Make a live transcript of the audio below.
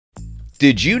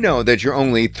Did you know that you're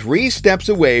only 3 steps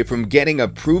away from getting a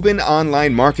proven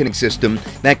online marketing system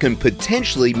that can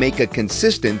potentially make a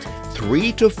consistent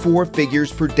 3 to 4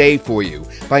 figures per day for you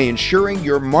by ensuring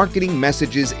your marketing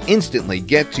messages instantly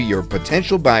get to your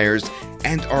potential buyers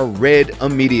and are read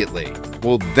immediately?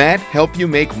 Will that help you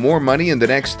make more money in the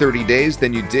next 30 days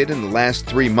than you did in the last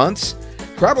 3 months?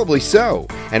 Probably so.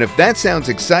 And if that sounds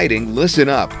exciting, listen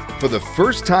up. For the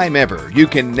first time ever, you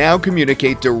can now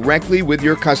communicate directly with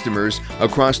your customers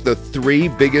across the 3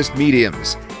 biggest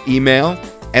mediums: email,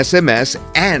 SMS,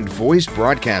 and voice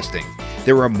broadcasting.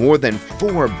 There are more than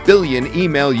 4 billion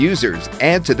email users.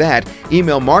 Add to that,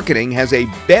 email marketing has a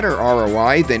better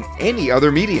ROI than any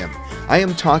other medium. I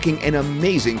am talking an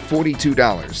amazing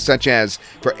 $42, such as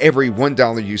for every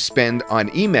 $1 you spend on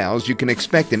emails, you can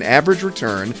expect an average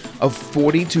return of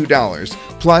 $42,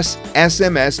 plus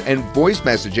SMS and voice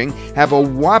messaging have a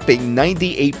whopping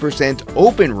 98%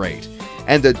 open rate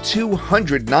and a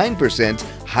 209%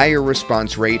 higher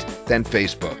response rate than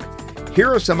Facebook. Here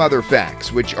are some other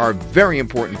facts which are very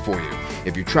important for you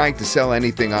if you're trying to sell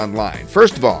anything online.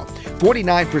 First of all,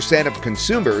 49% of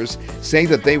consumers say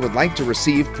that they would like to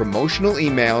receive promotional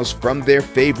emails from their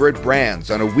favorite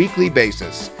brands on a weekly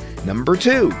basis. Number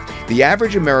 2, the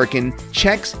average American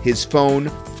checks his phone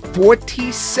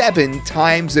 47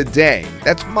 times a day.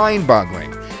 That's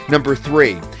mind-boggling. Number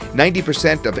 3,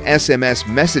 90% of SMS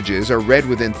messages are read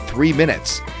within 3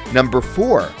 minutes. Number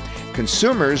 4,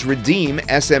 consumers redeem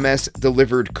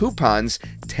SMS-delivered coupons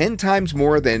 10 times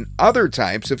more than other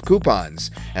types of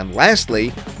coupons. And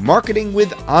lastly, marketing with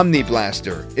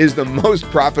OmniBlaster is the most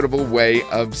profitable way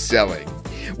of selling.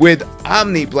 With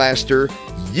OmniBlaster,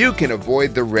 you can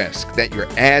avoid the risk that your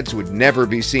ads would never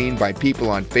be seen by people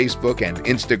on Facebook and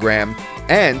Instagram,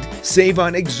 and save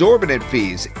on exorbitant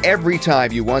fees every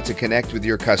time you want to connect with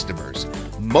your customers.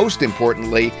 Most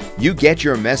importantly, you get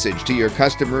your message to your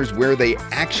customers where they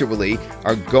actually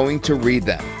are going to read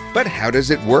them. But how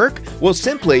does it work? Well,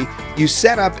 simply, you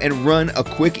set up and run a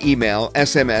quick email,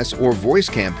 SMS, or voice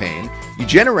campaign. You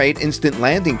generate instant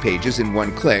landing pages in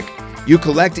 1 click. You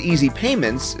collect easy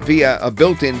payments via a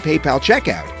built-in PayPal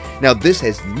checkout. Now, this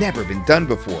has never been done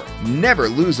before. Never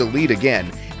lose a lead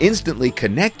again. Instantly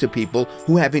connect to people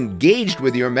who have engaged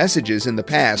with your messages in the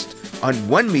past on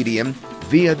one medium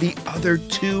via the other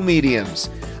 2 mediums.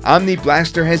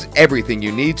 OmniBlaster has everything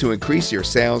you need to increase your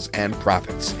sales and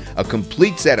profits. A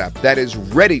complete setup that is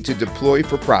ready to deploy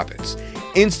for profits.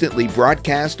 Instantly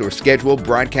broadcast or schedule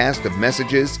broadcast of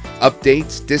messages,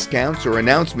 updates, discounts, or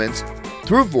announcements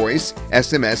through voice,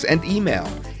 SMS, and email.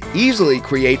 Easily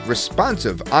create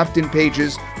responsive opt-in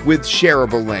pages with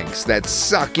shareable links that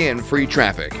suck in free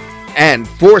traffic and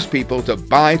force people to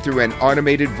buy through an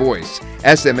automated voice,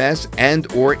 SMS,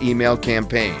 and/or email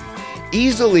campaign.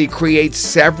 Easily create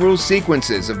several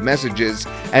sequences of messages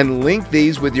and link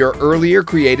these with your earlier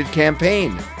created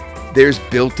campaign. There's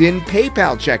built-in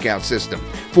PayPal checkout system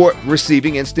for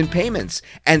receiving instant payments,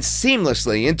 and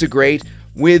seamlessly integrate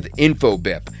with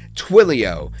Infobip,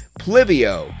 Twilio,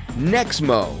 Plivio,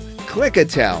 Nexmo,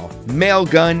 Clickatel,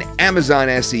 Mailgun, Amazon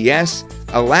SES,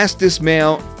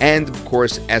 ElastisMail, and of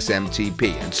course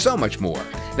SMTP, and so much more.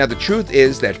 Now, the truth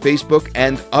is that Facebook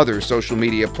and other social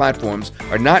media platforms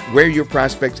are not where your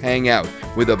prospects hang out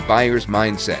with a buyer's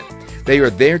mindset. They are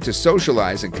there to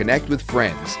socialize and connect with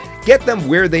friends. Get them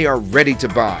where they are ready to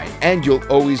buy, and you'll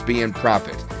always be in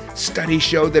profit. Studies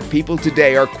show that people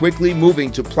today are quickly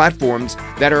moving to platforms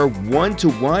that are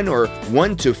one-to-one or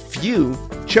one-to-few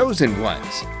chosen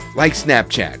ones, like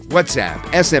Snapchat, WhatsApp,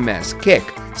 SMS, Kik,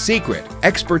 Secret.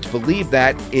 Experts believe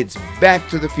that it's back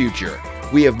to the future.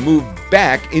 We have moved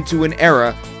back into an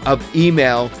era of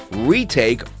email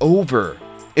retake over.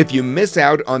 If you miss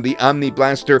out on the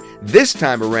OmniBlaster this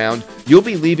time around, you'll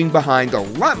be leaving behind a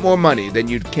lot more money than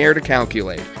you'd care to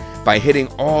calculate. By hitting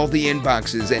all the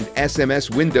inboxes and SMS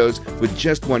windows with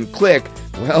just 1 click,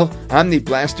 well,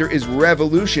 OmniBlaster is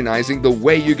revolutionizing the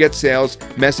way you get sales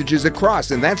messages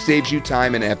across, and that saves you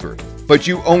time and effort. But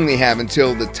you only have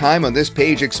until the time on this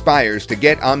page expires to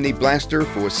get OmniBlaster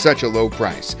for such a low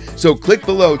price. So click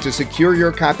below to secure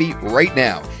your copy right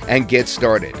now and get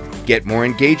started. Get more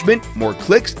engagement, more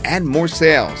clicks, and more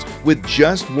sales with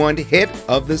just 1 hit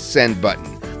of the send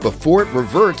button before it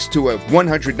reverts to a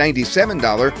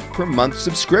 $197 per month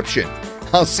subscription.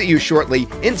 I'll see you shortly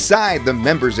inside the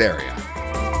members area.